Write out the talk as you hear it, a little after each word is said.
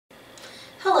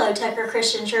Hello, Tucker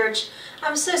Christian Church.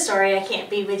 I'm so sorry I can't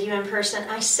be with you in person.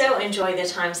 I so enjoy the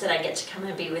times that I get to come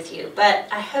and be with you, but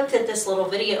I hope that this little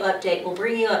video update will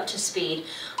bring you up to speed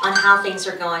on how things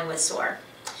are going with SOAR.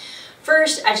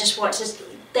 First, I just want to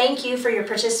thank you for your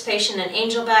participation in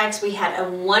Angel Bags. We had a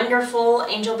wonderful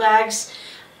Angel Bags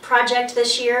project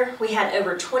this year. We had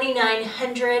over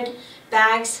 2,900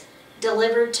 bags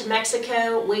delivered to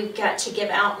Mexico. We've got to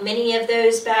give out many of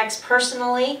those bags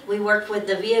personally. We worked with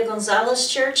the Villa Gonzalez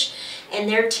Church and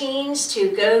their teams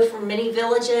to go from many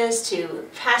villages to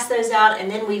pass those out, and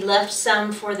then we left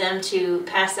some for them to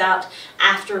pass out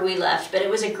after we left. But it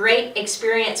was a great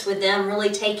experience with them really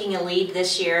taking a lead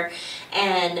this year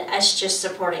and us just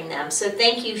supporting them. So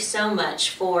thank you so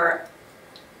much for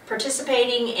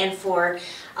participating and for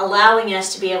allowing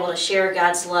us to be able to share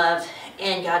God's love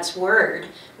and God's Word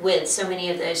with so many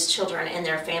of those children and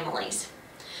their families.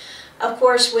 Of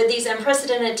course, with these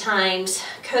unprecedented times,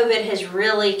 COVID has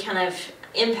really kind of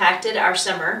impacted our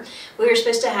summer. We were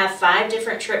supposed to have 5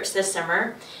 different trips this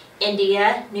summer: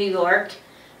 India, New York,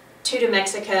 2 to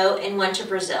Mexico, and 1 to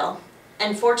Brazil.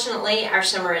 Unfortunately, our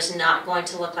summer is not going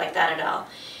to look like that at all.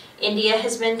 India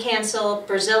has been canceled,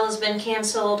 Brazil has been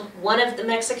canceled, 1 of the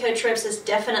Mexico trips is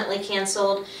definitely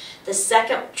canceled. The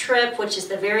second trip, which is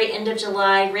the very end of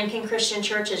July, Rincon Christian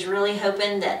Church is really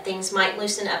hoping that things might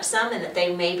loosen up some and that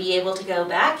they may be able to go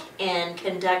back and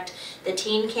conduct the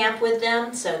teen camp with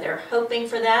them, so they're hoping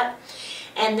for that.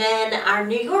 And then our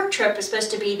New York trip is supposed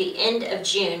to be the end of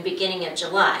June, beginning of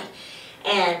July,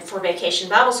 and for Vacation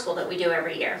Bible School that we do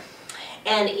every year.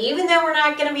 And even though we're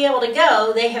not going to be able to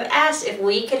go, they have asked if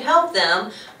we could help them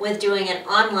with doing an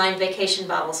online Vacation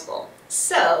Bible School.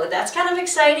 So that's kind of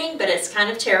exciting, but it's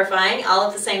kind of terrifying all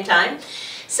at the same time.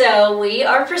 So we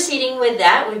are proceeding with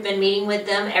that. We've been meeting with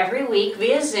them every week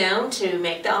via Zoom to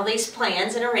make all these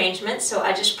plans and arrangements. So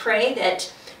I just pray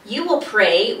that you will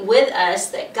pray with us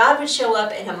that God would show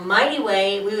up in a mighty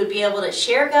way. We would be able to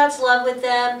share God's love with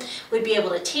them. We'd be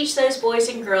able to teach those boys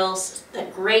and girls the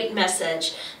great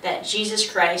message that Jesus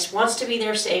Christ wants to be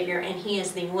their Savior and He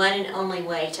is the one and only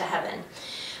way to heaven.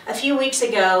 A few weeks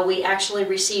ago, we actually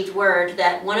received word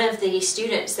that one of the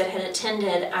students that had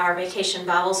attended our Vacation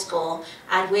Bible School,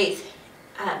 Adwaith,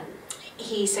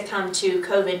 he succumbed to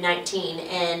COVID-19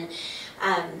 and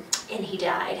he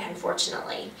died,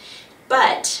 unfortunately.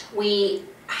 But we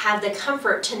have the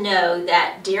comfort to know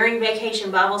that during Vacation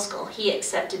Bible School, he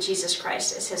accepted Jesus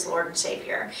Christ as his Lord and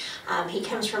Savior. He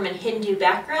comes from a Hindu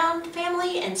background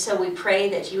family, and so we pray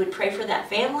that you would pray for that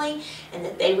family and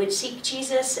that they would seek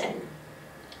Jesus.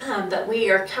 But we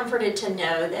are comforted to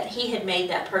know that he had made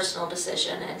that personal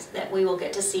decision and that we will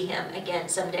get to see him again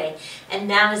someday. And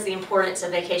that is the importance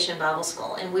of Vacation Bible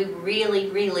School. And we really,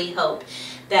 really hope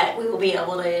that we will be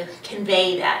able to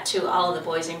convey that to all of the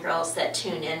boys and girls that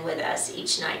tune in with us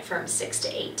each night from 6 to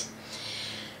 8.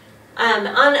 On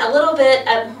a little bit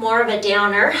more of a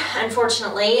downer,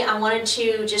 unfortunately, I wanted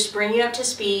to just bring you up to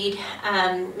speed.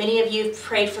 Many of you have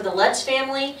prayed for the Lutz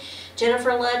family.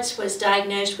 Jennifer Lutz was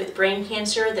diagnosed with brain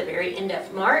cancer the very end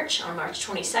of March, on March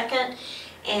 22nd,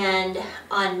 and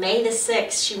on May the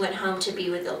 6th, she went home to be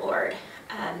with the Lord.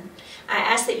 I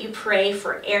ask that you pray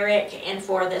for Eric and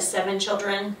for the 7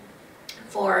 children,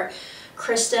 for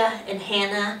Krista and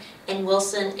Hannah and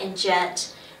Wilson and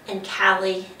Jet and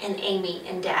Callie and Amy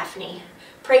and Daphne.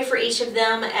 Pray for each of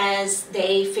them as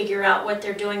they figure out what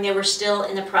they're doing. They were still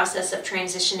in the process of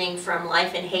transitioning from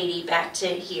life in Haiti back to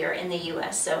here in the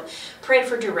U.S. So pray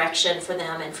for direction for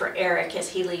them and for Eric as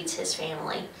he leads his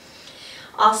family.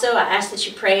 Also, I ask that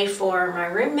you pray for my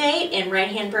roommate and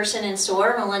right-hand person in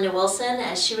SOAR, Melinda Wilson,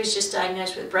 as she was just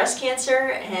diagnosed with breast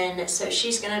cancer, and so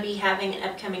she's going to be having an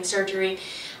upcoming surgery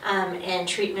and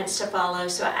treatments to follow.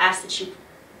 So I ask that you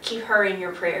keep her in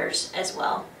your prayers as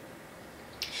well.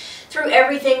 Through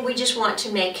everything, we just want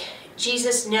to make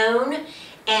Jesus known,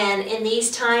 and in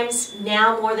these times,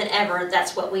 now more than ever,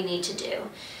 that's what we need to do.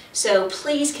 So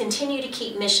please continue to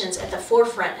keep missions at the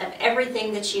forefront of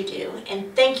everything that you do,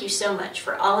 and thank you so much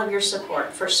for all of your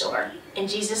support for SOAR. In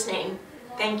Jesus' name,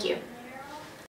 thank you.